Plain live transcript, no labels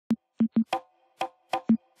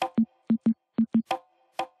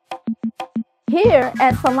Here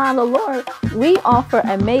at Salon Allure, we offer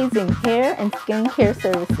amazing hair and skincare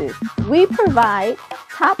services. We provide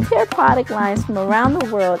top-tier product lines from around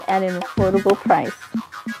the world at an affordable price.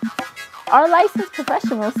 Our licensed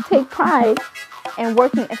professionals take pride in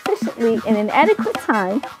working efficiently in an adequate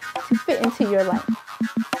time to fit into your life.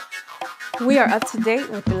 We are up to date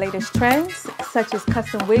with the latest trends, such as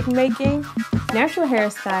custom wig making, natural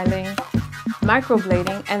hairstyling,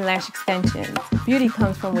 microblading, and lash extensions. Beauty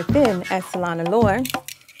comes from within at Salon Allure.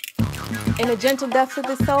 In the gentle depths of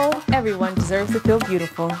the soul, everyone deserves to feel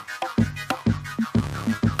beautiful.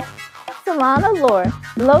 Salon Allure,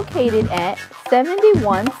 located at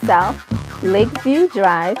 71 South Lakeview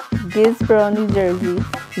Drive, Gibbsboro, New Jersey,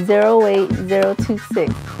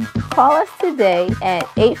 08026. Call us today at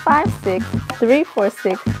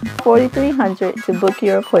 856-346-4300 to book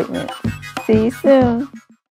your appointment. See you soon.